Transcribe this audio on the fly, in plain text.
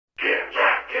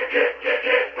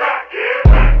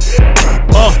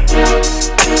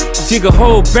Dig a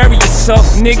hole, bury yourself,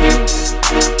 nigga.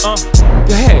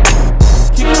 Go ahead.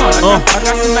 Keep going. I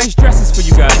got some nice dresses for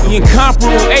you guys. The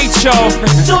incomparable H.O.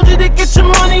 Told you to get your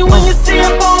money when you see a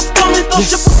boss coming. Thought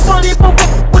you was funny, but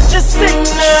what you see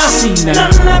now?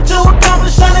 Nothing left to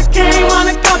accomplish. I came on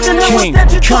the couch and what's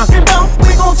that you talking about?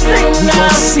 We gon' see now.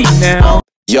 See now.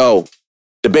 Yo,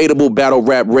 Debatable Battle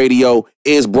Rap Radio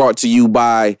is brought to you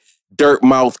by Dirt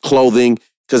Mouth Clothing.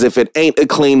 Because if it ain't a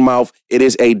clean mouth, it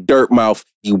is a dirt mouth,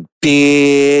 you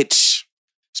bitch.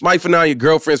 It's Mike Fanon, your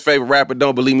girlfriend's favorite rapper.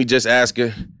 Don't believe me, just ask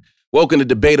her. Welcome to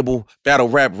Debatable Battle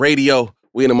Rap Radio.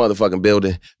 We in the motherfucking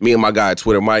building. Me and my guy at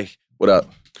Twitter, Mike. What up?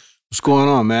 What's going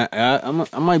on, man? I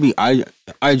might be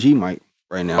IG Mike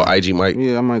right now. Oh, IG Mike?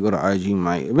 Yeah, I might go to IG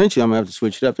Mike. Eventually, I'm going to have to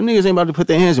switch it up. The niggas ain't about to put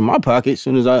their hands in my pocket as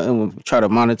soon as I try to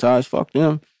monetize. Fuck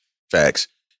them. Facts.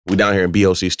 We down here in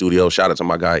BOC Studio. Shout out to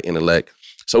my guy, Intellect.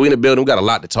 So we in the building. We got a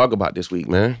lot to talk about this week,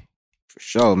 man. For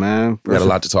sure, man. We got a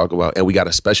lot to talk about. And we got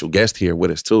a special guest here with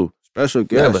us, too. Special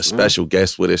guest. We have a special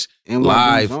guest with us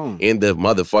live in the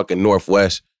motherfucking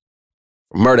Northwest.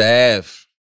 Murder Ave.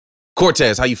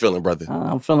 Cortez, how you feeling, brother?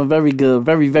 I'm feeling very good.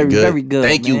 Very good.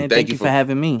 Thank you. Man. Thank you for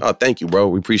having me. Oh, thank you, bro.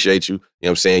 We appreciate you. You know what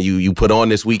I'm saying? You put on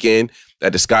this weekend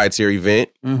at the Sky Tier event.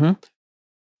 Mm-hmm.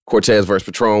 Cortez versus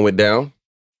Patron went down.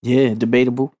 Yeah,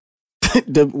 debatable.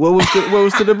 What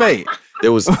was the debate? It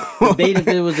was debate if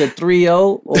it was a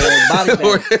 3-0 or body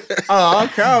bag. Oh,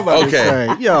 okay. I'm about to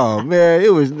say, yo, man,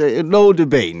 it was no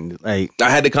debating. Like, I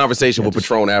had the conversation with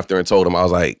Patron after and told him, I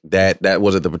was like, that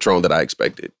wasn't the Patron that I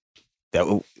expected.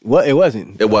 What? It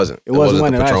wasn't. It wasn't the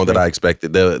Patron that I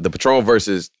expected. The Patron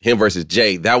versus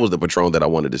Jay, that was the Patron that I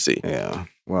wanted to see. Yeah.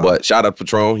 Wow. But shout out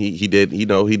Patron, he did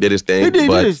his thing. He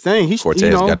did his thing.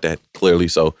 Cortez got that clearly,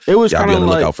 so it was y'all be on the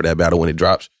lookout for that battle when it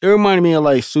drops. It reminded me of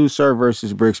like Sue Surf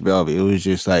versus Bricks Belby. It was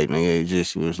just like, nigga,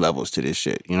 it was levels to this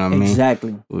shit. You know what I mean?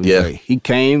 Exactly. Yeah. Like, he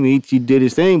came, he did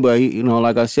his thing, but he,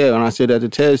 like I said, when I said that to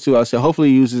Tez too, I said hopefully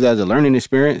he uses it as a learning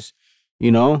experience.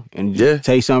 And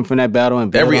take something from that battle.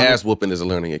 And every ass whooping is a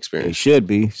learning experience. It should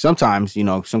be. Sometimes,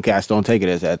 some cats don't take it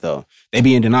as that, though. They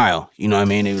be in denial. You know what I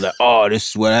mean? They be like, oh,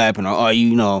 this is what happened. Or,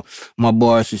 oh, my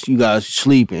boss, just, you guys are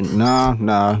sleeping. Nah.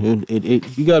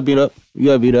 You got to beat up.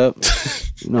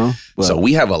 But. So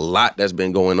we have a lot that's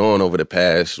been going on over the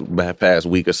past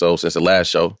week or so since the last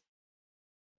show.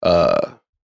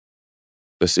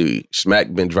 Let's see,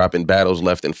 Smack been dropping battles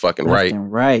left and fucking right.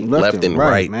 Left and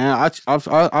right. Man,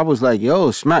 I was like,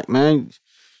 yo, Smack, man,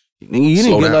 you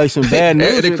didn't get like some bad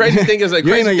news. The crazy thing is,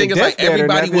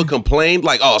 everybody will complain,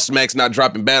 like, oh, Smack's not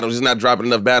dropping battles. He's not dropping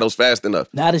enough battles fast enough.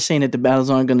 Now they're saying that the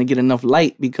battles aren't going to get enough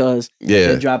light because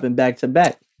they're dropping back to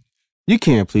back. You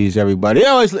can't please everybody.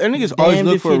 Niggas always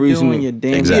look for a reason.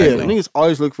 Exactly. Yeah, niggas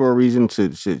always look for a reason to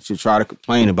try to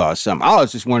complain about something. I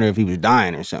was just wondering if he was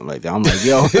dying or something like that. I'm like,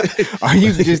 yo, are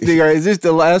you just thinking, is this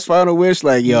the last final wish?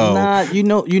 Like, yo. Nah,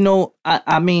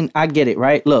 I mean, I get it,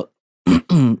 right? Look,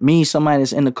 me, somebody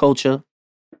that's in the culture,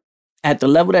 at the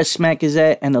level that Smack is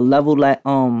at and the level that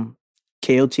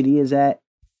KOTD is at,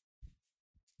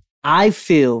 I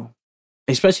feel,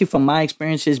 especially from my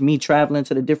experiences, me traveling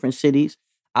to the different cities,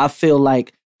 I feel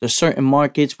like the certain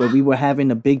markets where we were having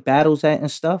the big battles at and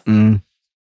stuff,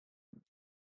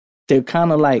 they're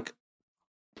kind of like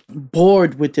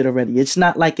bored with it already. It's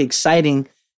not like exciting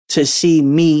to see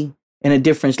me in a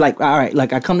difference. Like, all right,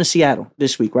 like I come to Seattle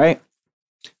this week, right?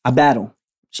 I battle.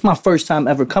 It's my first time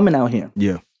ever coming out here.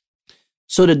 Yeah.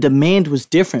 So the demand was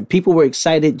different. People were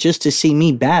excited just to see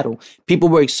me battle. People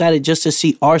were excited just to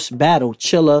see Arse battle,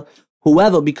 Chilla,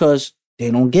 whoever, because they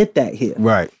don't get that here.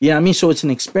 Right. You know what I mean? So it's an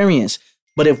experience.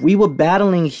 But if we were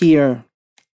battling here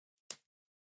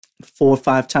 4 or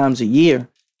 5 times a year,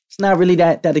 it's not really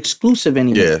that exclusive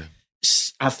anymore. Yeah.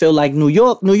 I feel like New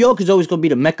York is always going to be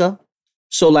the Mecca.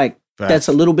 So like that's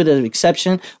a little bit of an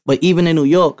exception. But even in New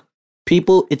York,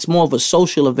 it's more of a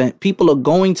social event. People are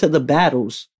going to the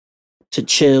battles to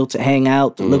chill, to hang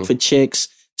out, to look for chicks,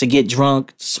 to get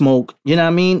drunk, to smoke. You know what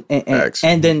I mean?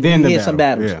 And then hear some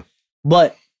battles. Yeah.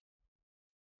 But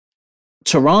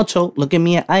Toronto, look at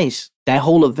me at Ice. That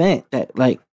whole event, that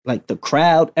like the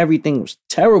crowd, everything was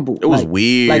terrible. It was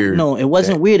weird. Like, no, it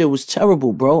wasn't weird. It was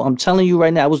terrible, bro. I'm telling you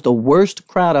right now, it was the worst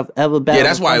crowd I've ever battled. Yeah,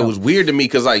 that's why it was weird to me,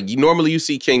 because like normally you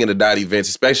see King of the Dot events,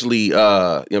 especially you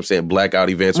know what I'm saying, blackout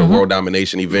events or world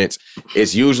domination events.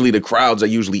 It's usually the crowds are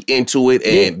usually into it,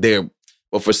 and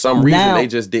but for some reason they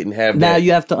just didn't have that. Now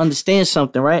you have to understand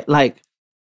something, right? Like,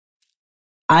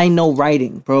 I know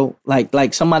writing, bro.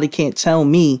 Like somebody can't tell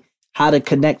me how to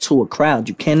connect to a crowd.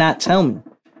 You cannot tell me.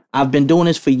 I've been doing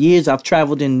this for years. I've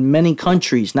traveled in many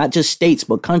countries, not just states,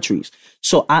 but countries.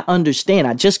 So I understand.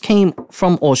 I just came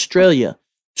from Australia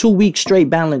 2 weeks straight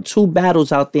battling 2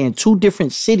 battles out there in 2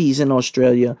 different cities in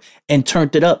Australia and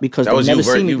turned it up because That they was never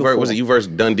seen me before. Was it you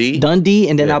versus Dundee? Dundee,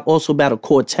 and then I also battled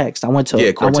Cortez. I went to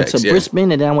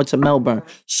Brisbane, and then I went to Melbourne.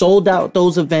 Sold out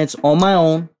those events on my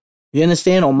own. You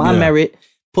understand? On my merit.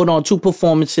 Put on 2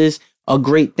 performances. A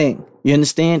great thing. You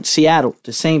understand? Seattle,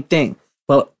 the same thing.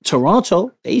 But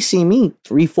Toronto, they see me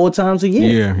 3-4 times a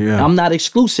year. Yeah. I'm not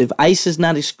exclusive. Ice is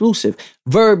not exclusive.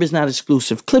 Verb is not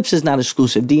exclusive. Clips is not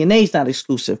exclusive. DNA is not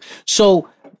exclusive. So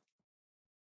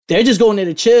they're just going there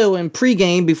to chill and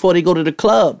pregame before they go to the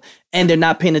club. And they're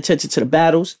not paying attention to the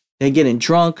battles. They're getting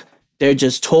drunk. They're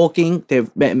just talking.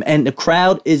 And the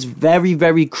crowd is very,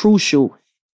 very crucial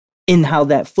in how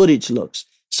that footage looks.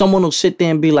 Someone will sit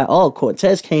there and be like, oh,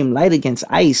 Cortez came light against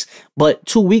Ice. But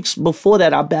 2 weeks before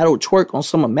that, I battled Twerk on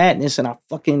Summer Madness and I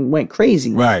fucking went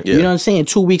crazy. Right. You know what I'm saying?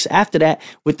 2 weeks after that,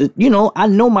 with the, I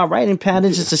know my writing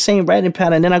patterns. It's the same writing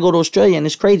pattern. And then I go to Australia and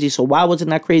it's crazy. So why was it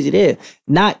not crazy there?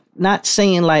 Not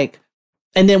saying like,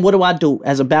 and then what do I do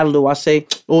as a battler? I say,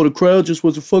 oh, the crowd just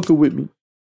wasn't fucking with me.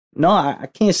 No, I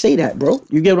can't say that, bro.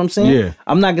 You get what I'm saying? Yeah.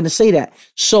 I'm not going to say that.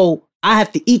 So I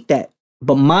have to eat that.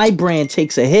 But my brand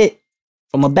takes a hit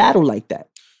from a battle like that.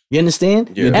 You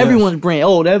understand? Yeah. Everyone's brand,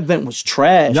 oh, that event was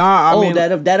trash. Nah, I mean,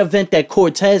 that event that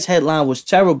Cortez headline was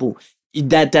terrible.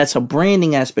 That's a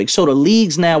branding aspect. So the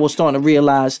leagues now are starting to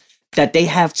realize that they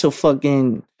have to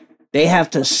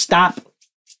stop.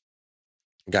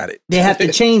 Got it. They have to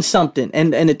change something.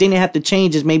 And the thing they have to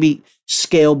change is maybe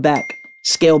scale back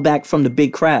from the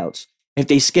big crowds. If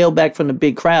they scale back from the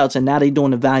big crowds and now they're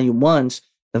doing the volume 1s,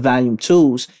 the volume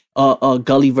 2s,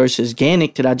 Gully versus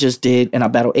Gannick that I just did, and I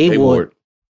battled A-Ward.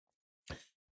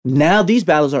 Now these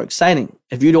battles are exciting.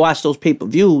 If you watch those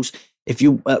pay-per-views, if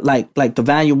you like the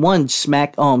volume 1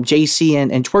 smack JC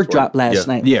and Twerk drop last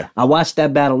night. Yeah. I watched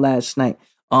that battle last night.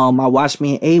 I watched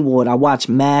me and A-Ward. I watched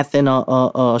Math and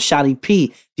Shotty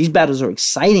P. These battles are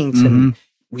exciting to me.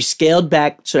 We scaled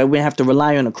back so that we don't have to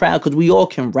rely on the crowd because we all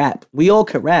can rap.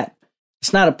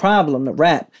 It's not a problem to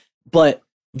rap. But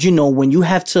when you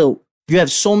have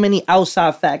so many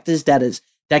outside factors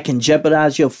that can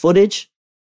jeopardize your footage,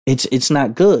 it's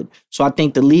not good. So I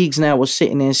think the leagues now are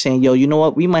sitting there and saying, yo, you know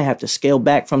what? We might have to scale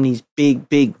back from these big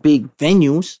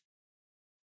venues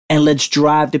and let's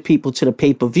drive the people to the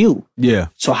pay-per-view. Yeah.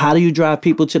 So how do you drive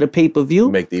people to the pay-per-view?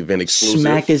 Make the event exclusive.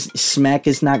 Smack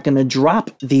is not going to drop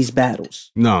these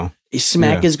battles. No.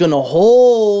 Smack is going to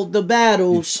hold the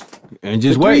battles and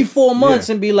just for wait 3-4 months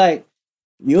and be like,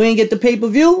 you ain't get the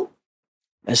pay-per-view?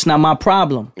 That's not my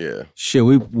problem. Yeah. Shit,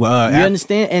 you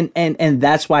understand? And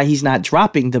that's why he's not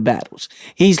dropping the battles.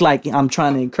 He's like, I'm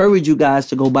trying to encourage you guys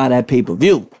to go buy that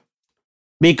pay-per-view.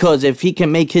 Because if he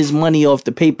can make his money off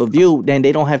the pay-per-view, then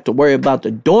they don't have to worry about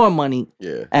the door money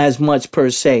as much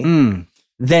per se.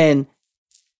 Then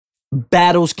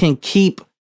battles can keep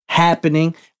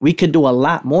happening. We could do a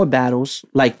lot more battles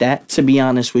like that, to be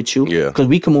honest with you. Yeah. Because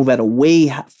we can move at a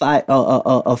way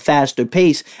a faster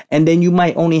pace. And then you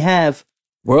might only have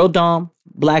World Dom,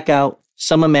 Blackout,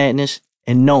 Summer Madness,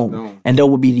 and Gnome. And there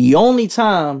will be the only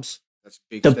times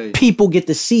the people get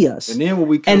to see us. And then when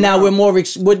we come now they're more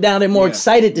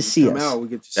excited to see us.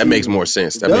 That makes more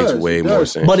sense. That makes way more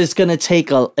sense. But it's gonna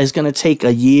take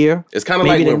a year. It's kind of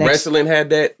like when wrestling had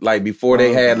that, like before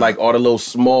they had like all the little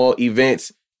small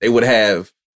events, they would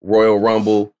have Royal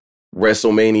Rumble,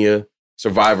 WrestleMania,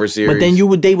 Survivor Series. But then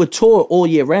they would tour all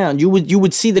year round. You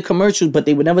would see the commercials, but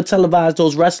they would never televise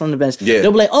those wrestling events. Yeah.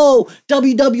 They'll be like, oh,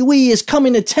 WWE is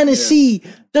coming to Tennessee.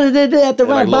 At the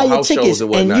run, buy your tickets.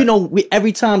 And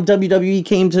every time WWE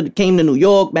came to New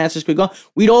York, Madison Square Garden,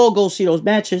 we'd all go see those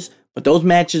matches, but those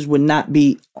matches would not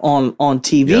be on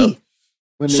TV.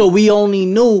 Yep. So we only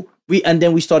knew and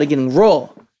then we started getting Raw.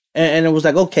 And it was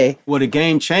like, okay. Well, the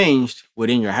game changed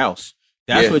within your house.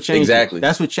 That's what changed. Exactly.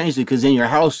 That's what changed it, because in your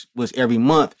house was every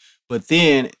month, but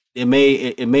then it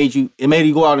made you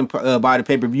go out and buy the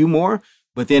pay-per-view more.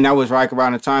 But then that was right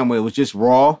around the time where it was just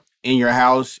Raw in your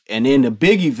house, and then the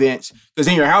big events, because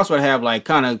in your house would have like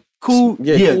kind of cool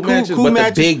matches, but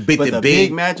matches, the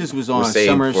big matches was on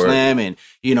SummerSlam and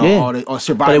all the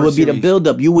Survivor But it would be Series. the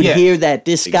build-up. You would hear that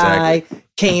this guy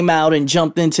came out and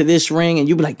jumped into this ring, and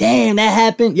you'd be like, damn, that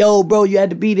happened? Yo, bro, you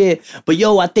had to be there. But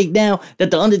yo, I think now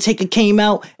that The Undertaker came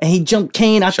out and he jumped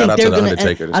Kane, I think they're going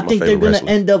to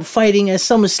end up fighting at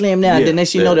SummerSlam now. And then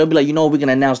next they'll be like, we're going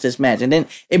to announce this match. And then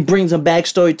it brings a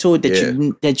backstory to it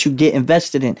that you get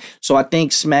invested in. So I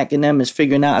think Smack and them is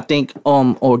figuring out, I think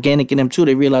Organic and them too,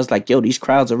 they realized like, yo, these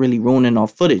crowds are really ruining our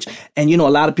footage. And a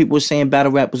lot of people were saying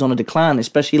battle rap was on a decline,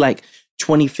 especially like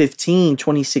 2015,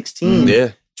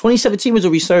 2016. 2017 was a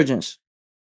resurgence.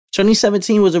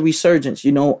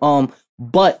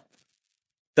 But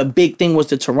the big thing was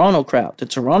the Toronto crowd. The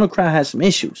Toronto crowd had some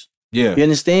issues. Yeah. You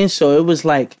understand? So it was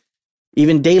like,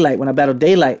 even Daylight, when I battled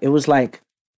Daylight, it was like,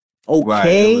 okay, Right,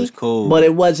 it was cool. but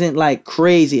it wasn't like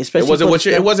crazy. Especially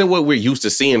It wasn't what we're used to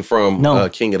seeing from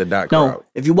King of the Dot crowd. No,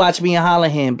 if you watch me in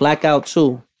Holland, Blackout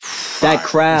 2, that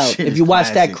crowd, Shit if is you watch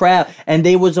that classic. crowd, and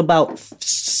there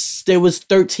was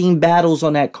 13 battles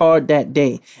on that card that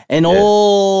day, and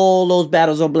all those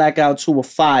battles on Blackout 2 were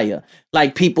fire.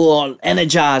 Like, people are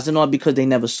energized and all because they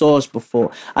never saw us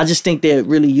before. I just think they're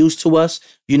really used to us.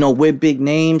 You know, we're big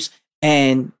names,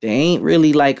 and there ain't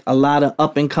really like a lot of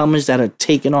up and comers that are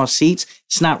taking our seats.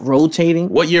 It's not rotating.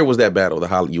 What year was that battle?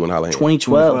 You and Holland?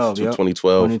 2012. 2012.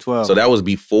 2012. So that was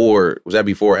before. Was that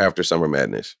before or after Summer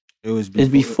Madness? It was It's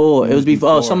before. It was before.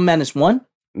 Oh, Summer Madness 1?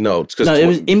 No, it's because No, it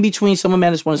was in between Summer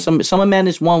Madness 1. Summer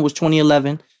Madness 1 was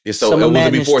 2011. Yeah, so Summer it was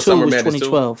Madness before 2 Summer was Madness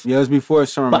 2012. Yeah, it was before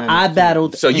Summer But Madness. I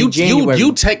battled So in January.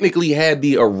 you technically had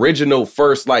the original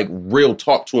first like real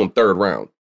talk to him third round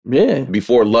Yeah.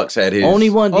 before Lux had his Only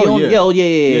one. Oh,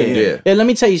 yeah. Yeah. Let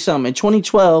me tell you something. In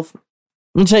 2012,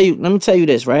 let me tell you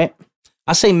this, right?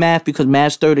 I say Math because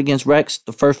Math's third against Rex,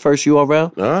 the first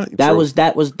URL. That was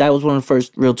one of the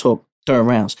first real talk third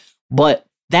rounds. But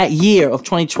that year of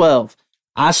 2012,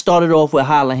 I started off with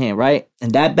Hollahan, right?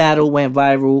 And that battle went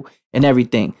viral and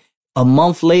everything. A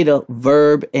month later,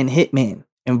 Verb and Hitman,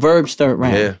 and Verb's third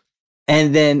round. Yeah.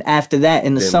 And then after that,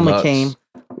 in the Then summer Lux. came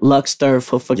Lux third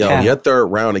for Yo, Cal. your third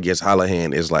round against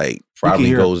Hollahan is like probably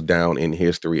hear- goes down in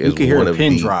history as You can hear one a of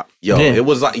pin the drop. Yo, Yeah. it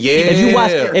was like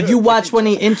If you watch when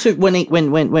they enter when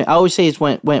I always say it's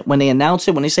when they announce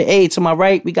it, when they say, hey, to my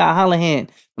right, we got Hollahan.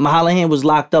 And my Hollahan was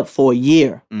locked up for a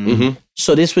year. Mhm.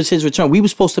 So this was his return. We were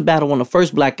supposed to battle on the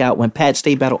first Blackout when Pat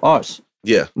Stay battled ours.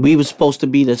 Yeah. We was supposed to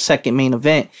be the second main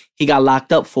event. He got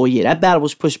locked up for a year. That battle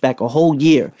was pushed back a whole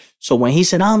year. So when he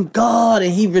said, I'm God,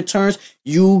 and he returns,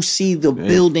 you see the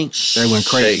building. They went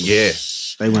crazy. Yeah.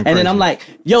 They went And crazy. then I'm like,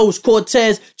 yo, it's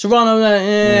Cortez, Toronto.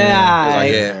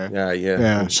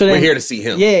 Yeah. So We're then- here to see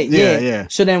him. Yeah.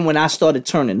 So then when I started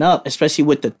turning up, especially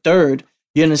with the third,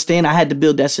 you understand, I had to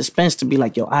build that suspense to be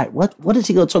like, yo, all right, what is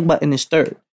he going to talk about in this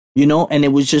third? You know? And it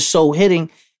was just so hitting.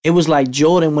 It was like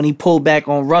Jordan when he pulled back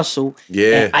on Russell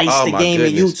Yeah. and iced Oh, the my game in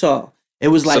goodness. Utah. It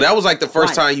was like, so that was like the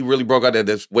first quiet. time you really broke out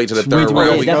that wait to the Wait third to-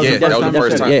 round. yeah, That was the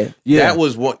first time. definitely. Yeah. That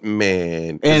was what,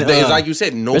 man. And, It's like you said,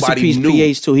 Rest in nobody peace, knew.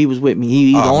 PH too. He was with me.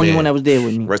 He's the Oh, only man. one that was there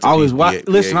with me. Rest in I was peace,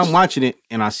 listen. PH. I'm watching it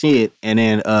and I see it, and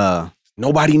then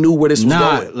Nobody knew where this was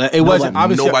going. like, it wasn't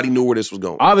obviously. Nobody knew where this was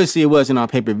going. Obviously, it wasn't on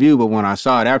pay per view, but when I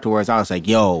saw it afterwards, I was like,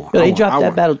 "Yo!" Yo, they I dropped want-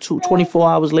 that battle 24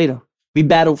 hours later. We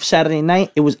battled Saturday night.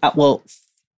 It was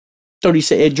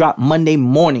 30. It dropped Monday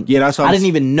morning. Yeah, that's what I didn't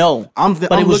even know.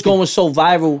 But it was going so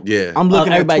viral. Yeah. I'm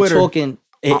looking at everybody Twitter. talking.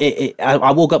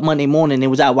 I woke up Monday morning. It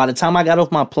was out. By the time I got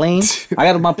off my plane,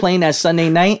 that Sunday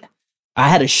night. I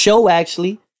had a show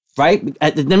actually. Right.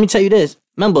 Let me tell you this.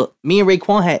 Remember, me and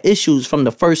Raekwon had issues from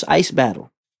the first Ice battle,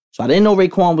 so I didn't know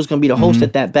Raekwon was gonna be the host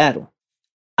at that battle.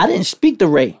 I didn't speak to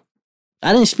Ray.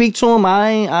 I didn't speak to him.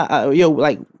 I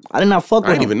did not fuck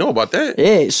with I him. didn't even know about that.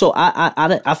 Yeah, so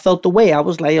I felt the way. I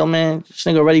was like, yo, man, this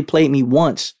nigga already played me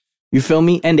once. You feel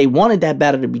me? And they wanted that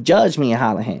battle to be judged, me and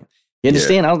Hollahan. You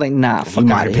understand? I was like, nah, fuck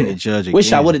might out have of been here. a judge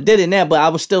Wish I again. would have did it there, but I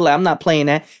was still like, I'm not playing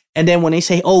that. And then when they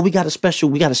say, oh, we got a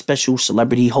special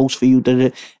celebrity host for you.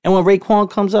 And when Raekwon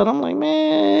comes out, I'm like,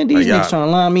 man, these yeah. niggas trying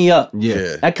to line me up.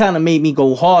 Yeah. That kind of made me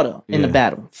go harder in the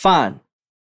battle. Fine.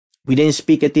 We didn't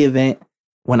speak at the event.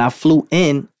 When I flew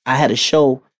in, I had a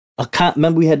show.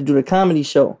 Remember, we had to do the comedy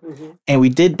show. And we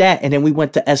did that. And then we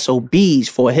went to SOBs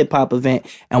for a hip hop event.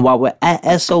 And while we're at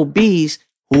SOBs,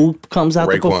 who comes out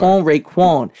to Raekwon. perform?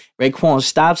 Raekwon. Raekwon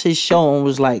stops his show and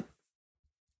was like,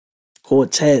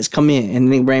 Cortez, come in. And then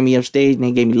they ran me upstage and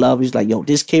they gave me love. He's like, yo,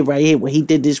 this kid right here, what he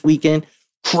did this weekend,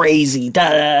 crazy. Da,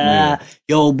 da, da, da.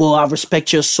 Yo, boy, I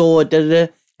respect your sword. Da, da,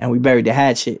 da. And we buried the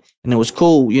hatchet. And it was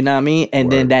cool, you know what I mean?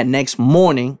 And then that next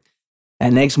morning,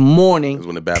 That's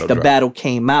when the battle dropped. battle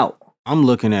came out. I'm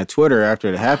looking at Twitter after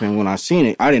it happened. When I seen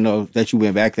it, I didn't know that you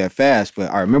went back that fast,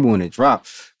 but I remember when it dropped.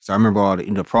 So I remember all the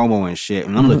promo and shit.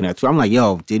 And I'm looking at Twitter. I'm like,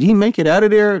 yo, did he make it out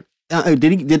of there?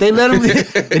 Did they let him?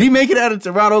 Did he make it out of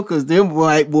Toronto? Because them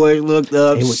white boys looked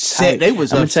upset. They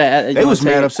was upset. They was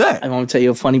mad upset. I'm gonna tell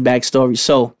you a funny backstory.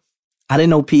 So I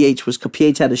didn't know PH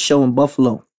had a show in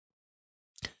Buffalo.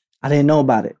 I didn't know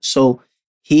about it. So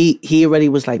he already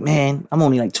was like, man, I'm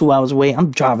only like 2 hours away. I'm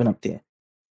driving up there.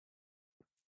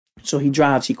 So he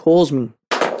drives. He calls me.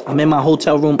 I'm in my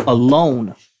hotel room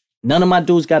alone. None of my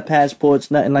dudes got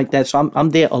passports, nothing like that. So I'm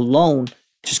there alone,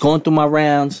 just going through my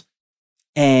rounds.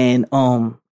 And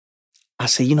I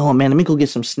say, you know what, man, let me go get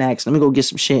some snacks. Let me go get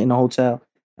some shit in the hotel.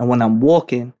 And when I'm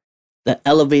walking, the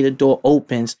elevator door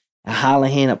opens, and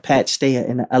Hallahan and Pat stay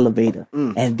in the elevator,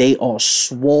 and they are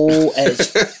swole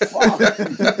as fuck.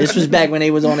 This was back when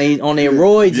they was on their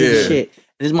roids and shit.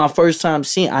 This is my first time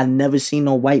seeing. I never seen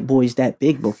no white boys that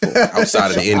big before.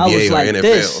 Outside of the NBA I was or like NFL.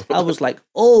 this. I was like,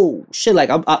 oh shit! Like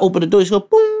I opened the door, she go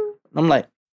boom. I'm like,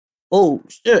 oh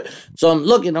shit! So I'm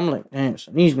looking. I'm like, damn,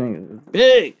 so these niggas are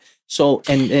big. So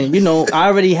and you know, I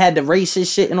already had the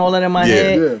racist shit and all that in my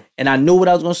head, and I knew what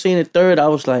I was gonna say in the third. I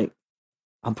was like,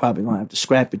 I'm probably gonna have to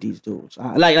scrap with these dudes.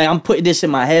 Like I'm putting this in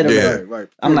my head. Right.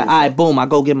 I'm like, all right, boom. I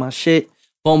go get my shit.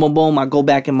 Boom, boom, boom. I go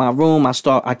back in my room.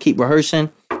 I keep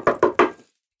rehearsing.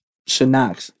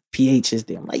 Shinox, PH is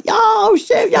there. I'm like, yo,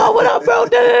 shit, yo, what up, bro?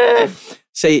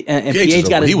 Say, and PH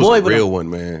got his boy with him. One,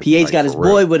 man. PH got his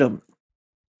boy with him.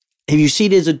 If you see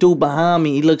there's a dude behind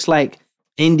me, he looks like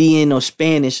Indian or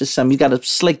Spanish or something. He's got a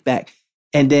slick back.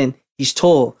 And then he's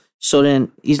tall. So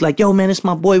then he's like, yo, man, it's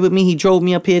my boy with me. He drove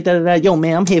me up here. Yo,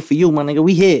 man, I'm here for you, my nigga.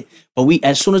 We here. But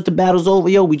as soon as the battle's over,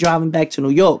 yo, we driving back to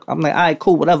New York. I'm like, all right,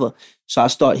 cool, whatever. So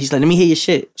he's like, let me hear your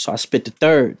shit. So I spit the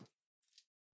third.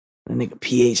 The nigga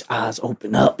PH eyes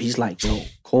open up. He's like, yo,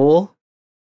 Cole,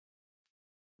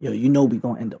 yo, you know we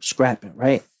gonna end up scrapping,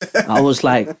 right? I was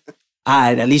like, all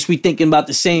right, at least we thinking about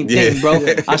the same thing, bro.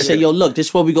 I said, yo, look, this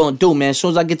is what we gonna do, man. As soon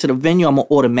as I get to the venue, I'm gonna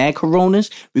order mad Coronas.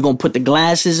 We gonna put the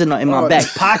glasses in my back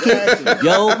pocket.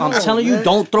 Yo, I'm telling you,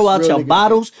 don't throw out your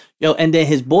bottles. Yo, and then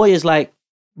his boy is like,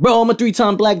 bro, I'm a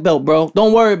 3-time black belt, bro.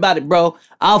 Don't worry about it, bro.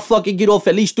 I'll fucking get off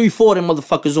at least 3-4 of them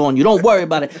motherfuckers on you. Don't worry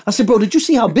about it. I said, bro, did you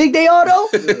see how big they are, though?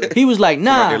 He was like,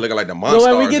 nah. They're looking like the monsters.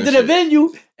 So when we get to the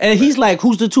venue, and he's like,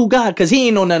 who's the two guys? Because he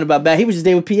ain't know nothing about that. He was just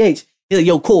there with PH. He's like,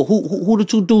 yo, cool. Who the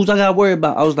two dudes I got to worry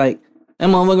about? I was like, that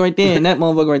motherfucker right there and that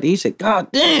motherfucker right there. He said,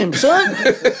 God damn, son.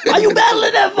 Why you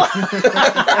battling that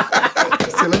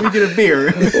fuck? So let me get a beer.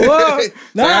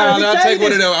 I'll take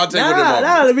one of them. I'll take one of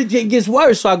them. Let me it gets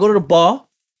worse. So I go to the bar.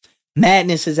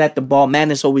 Madness is at the bar.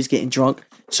 Madness always getting drunk.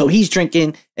 So he's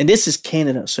drinking, and this is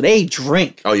Canada. So they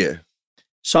drink. Oh, yeah.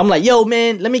 So I'm like, yo,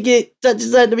 man, let me get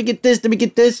this, let me get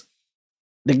this.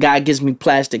 The guy gives me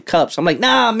plastic cups. I'm like,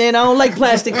 nah, man, I don't like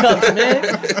plastic cups, man.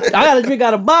 I gotta drink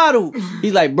out of bottle.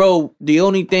 He's like, bro, the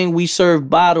only thing we serve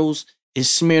bottles is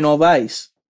Smirnoff Ice.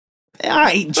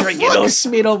 I ain't drinking no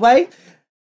Smirnoff Ice.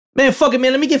 Man, fuck it,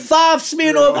 man. Let me get 5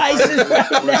 Smirnoff Ices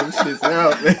right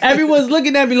now. Everyone's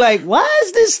looking at me like, why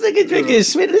is this nigga drinking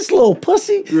Smirnoff? This little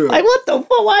pussy? Yeah. Like, what the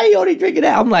fuck? Why are you only drinking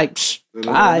that? I'm like,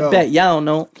 I bet y'all don't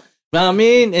know. You know what I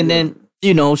mean? And then,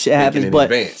 you know, shit happens.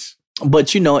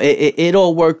 But you know, it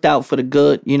all worked out for the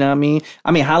good. You know what I mean?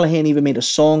 Hallahan even made a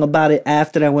song about it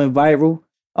after that went viral,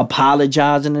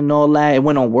 apologizing and all that. It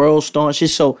went on World Star and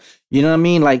shit. So, you know what I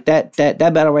mean? Like that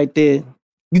battle right there.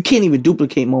 You can't even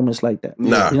duplicate moments like that.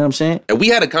 Nah. You know what I'm saying? And we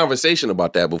had a conversation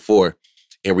about that before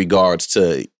in regards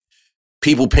to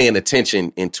people paying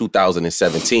attention in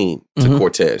 2017 to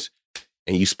Cortez.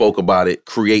 And you spoke about it,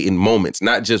 creating moments,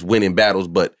 not just winning battles,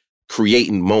 but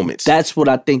creating moments. That's what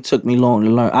I think took me long to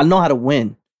learn. I know how to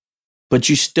win, but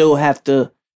you still got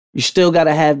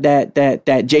to have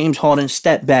that James Harden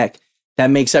step back that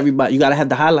makes everybody, you got to have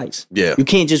the highlights. Yeah. You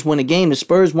can't just win a game. The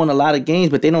Spurs won a lot of games,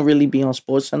 but they don't really be on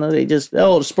SportsCenter. They just,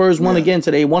 the Spurs won again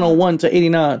today, 101 to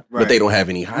 89. Right. But they don't have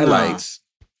any highlights.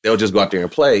 They'll just go out there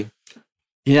and play.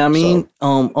 You know what I mean?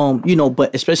 So. You know,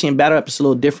 but especially in battle rap, it's a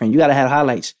little different. You got to have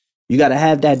highlights. You got to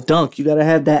have that dunk. You got to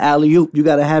have that alley-oop. You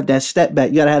got to have that step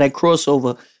back. You got to have that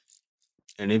crossover.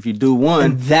 And if you do one.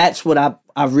 And that's what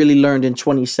I really learned in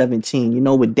 2017. You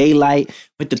know, with Daylight,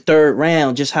 with the third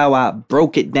round, just how I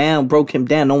broke him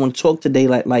down. No one talked to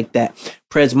Daylight like that.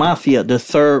 Prez Mafia, the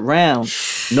third round.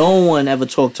 No one ever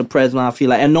talked to Prez Mafia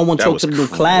like, and no one talked to the new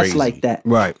class like that.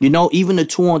 Right. You know, even the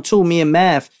 2-on-2, me and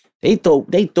Math, they thought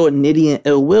Nitty and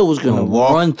Ill Will was gonna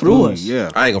run through us.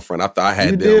 Yeah, I ain't gonna front. I thought I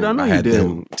had them. I had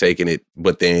them taking it,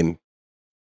 but then.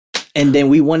 And then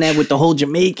we won that with the whole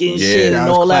Jamaican shit and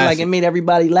all that. Like, it made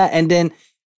everybody laugh. And then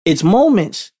it's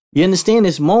moments. You understand?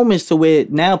 It's moments to where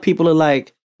now people are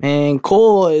like, man,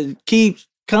 Cole keeps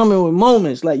coming with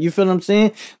moments. Like, you feel what I'm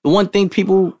saying? The one thing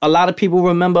a lot of people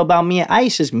remember about me and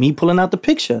Ice is me pulling out the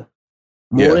picture.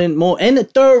 More in the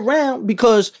third round,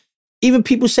 because even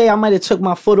people say I might have took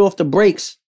my foot off the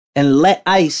brakes and let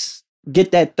Ice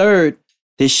get that third.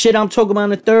 The shit I'm talking about in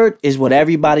the third is what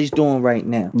everybody's doing right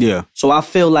now. Yeah. So I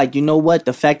feel like, you know what?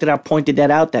 The fact that I pointed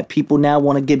that out, that people now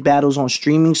want to get battles on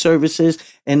streaming services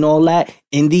and all that,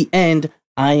 in the end,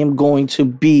 I am going to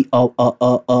be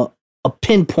a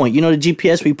pinpoint. You know the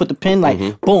GPS where you put the pin?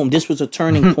 Like, boom, this was a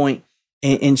turning point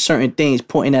in certain things,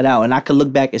 pointing that out. And I could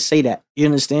look back and say that. You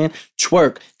understand?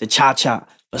 Twerk, the cha-cha,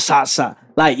 the salsa.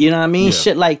 Like, you know what I mean? Yeah.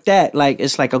 Shit like that. Like,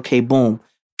 it's like, okay, boom.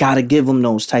 gotta give them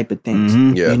those type of things.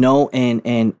 Yeah. You know,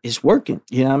 and it's working.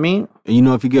 You know what I mean? And you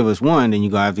know, if you give us one, then you're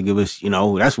gonna have to give us, you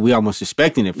know, that's what we almost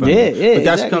expecting it from you. Yeah, But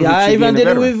that's exactly. comes with I you even being a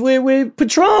did it veteran. with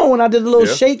Patron when I did the little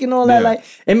shake and all that. Yeah. Like,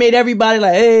 it made everybody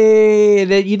like,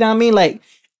 hey, you know what I mean? Like,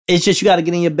 it's just you got to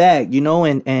get in your bag, you know,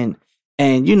 and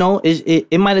you know,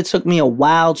 it might have took me a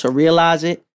while to realize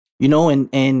it, you know,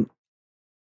 and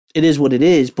it is what it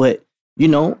is. But you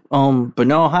know,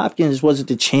 Bernard Hopkins wasn't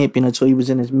the champion until he was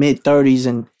in his mid-30s,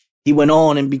 and he went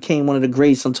on and became one of the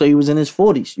greats until he was in his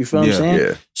 40s. You feel what I'm saying?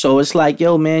 Yeah. So it's like,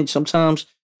 yo, man, sometimes,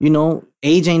 you know,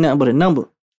 age ain't nothing but a number.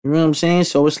 You know what I'm saying?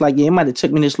 So it's like, yeah, it might have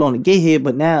took me this long to get here,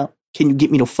 but now, can you get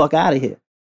me the fuck out of here?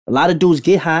 A lot of dudes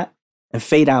get hot and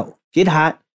fade out. Get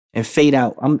hot and fade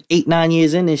out. I'm 8-9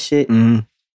 years in this shit, and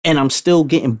I'm still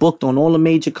getting booked on all the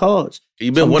major cards.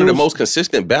 You've been Some one of the dudes- most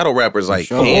consistent battle rappers, like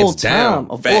Sure. hands down.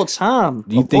 Of Facts. all time.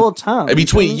 Do you Of think- all time. And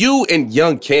between feel me? you and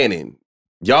Young Cannon,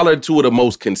 y'all are two of the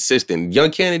most consistent.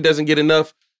 Young Cannon doesn't get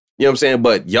enough, you know what I'm saying?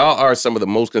 But y'all are some of the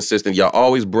most consistent. Y'all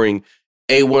always bring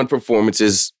A1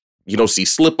 performances. You don't see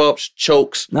slip-ups,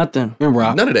 chokes, Nothing. And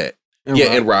Rock. none of that. And yeah,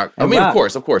 Rock. and Rock. I And mean,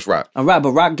 Rock. of course, Rock. All right,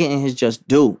 but Rock getting his just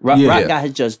due. Rock Yeah. got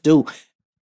his just due.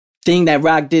 Thing that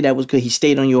Rock did that was good. He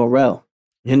stayed on URL.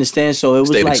 You understand? So it was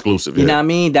Stayed like exclusive, You yeah. know what I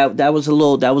mean? That was a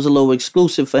little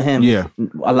exclusive for him. Yeah.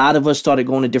 A lot of us started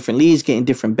going to different leagues, getting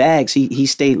different bags. He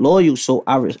stayed loyal, so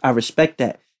I respect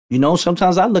that. You know,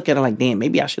 sometimes I look at it like, damn,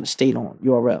 maybe I should have stayed on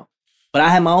URL. But I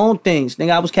had my own things. Nigga,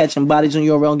 I was catching bodies on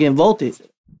URL and getting voted.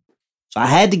 So I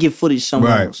had to get footage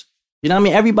somewhere Right. else. You know what I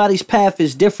mean? Everybody's path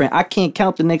is different. I can't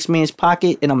count the next man's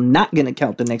pocket, and I'm not going to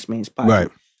count the next man's pocket. Right.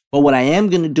 But what I am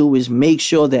going to do is make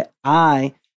sure that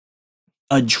I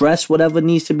address whatever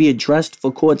needs to be addressed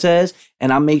for Cortez,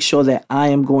 and I make sure that I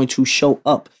am going to show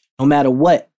up no matter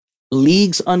what.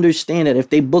 Leagues understand that if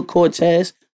they book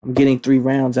Cortez, I'm getting 3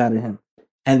 rounds out of him.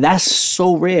 And that's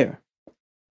so rare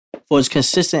for as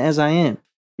consistent as I am.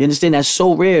 You understand? That's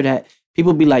so rare that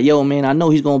people be like, yo, man, I know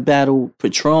he's going to battle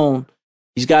Patron.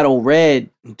 He's got old Red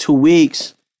in 2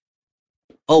 weeks.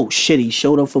 Oh, shit, he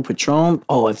showed up for Patron.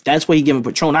 Oh, if that's what he giving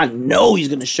Patron, I know he's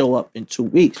going to show up in 2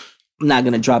 weeks. I'm not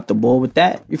going to drop the ball with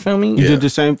that. You feel me? You did the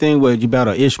same thing where you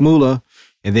battle Ishmula,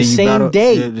 and then The you same battle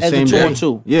day the as same the day.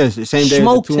 2-on-2. Yes, the same day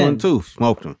Smoked as the him.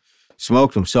 2-on-2.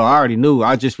 Smoked him. So I already knew.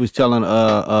 I just was telling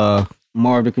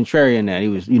Marv the Contrarian that he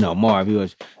was, you know, Marv. He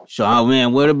was, so oh,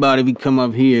 man, what about if we come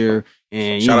up here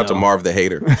and Shout out to Marv the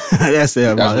Hater. that's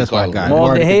it. That's what my we guy. call him.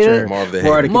 Marv the Hater? Marv the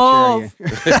Marv Hater. the Marv.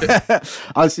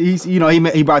 Contrarian. I see. He's, you know,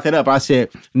 he brought that up. I said,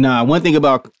 nah. One thing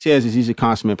about Cortez is he's a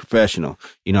consummate professional.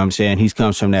 You know what I'm saying? He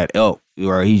comes from that ilk.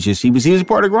 Or he was a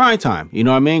part of Grind Time. You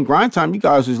know what I mean? Grind Time, you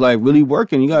guys was like really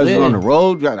working. You guys was on the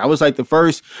road. I was like the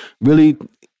first really,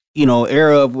 you know,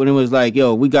 era of when it was like,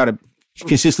 yo, we gotta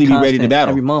consistently be ready to Constant, battle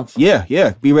every month.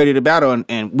 Yeah, be ready to battle,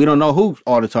 and we don't know who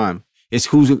all the time. It's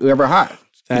who's ever hot.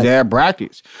 They have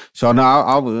brackets. So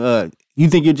now, you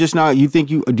think you're just not? Do you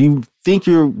think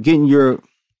you're getting your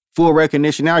full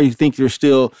recognition now? Or you think you're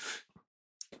still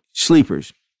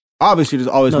sleepers? Obviously, there's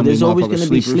always going to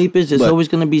be sleepers. There's always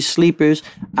going to be sleepers.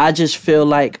 I just feel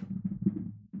like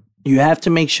you have to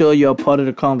make sure you're a part of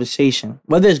the conversation,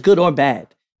 whether it's good or bad.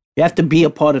 You have to be a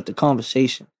part of the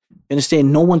conversation. You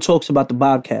understand? No one talks about the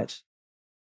Bobcats.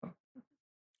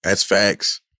 That's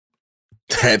facts.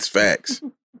 That's facts.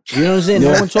 You know what I'm saying?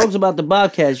 No one talks about the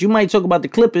Bobcats. You might talk about the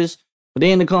Clippers, but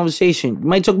they're in the conversation. You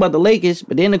might talk about the Lakers,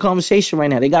 but they're in the conversation right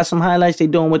now. They got some highlights. They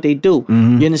doing what they do.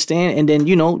 You understand? And then,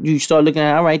 you know, you start looking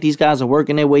at, all right, these guys are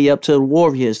working their way up to the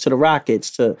Warriors, to the Rockets,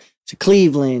 to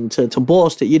Cleveland, to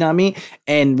Boston. You know what I mean?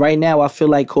 And right now, I feel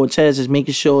like Cortez is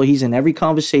making sure he's in every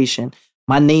conversation.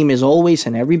 My name is always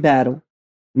in every battle.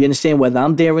 You understand? Whether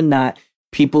I'm there or not.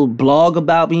 People blog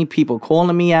about me. People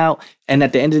calling me out. And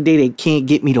at the end of the day, they can't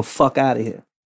get me the fuck out of here.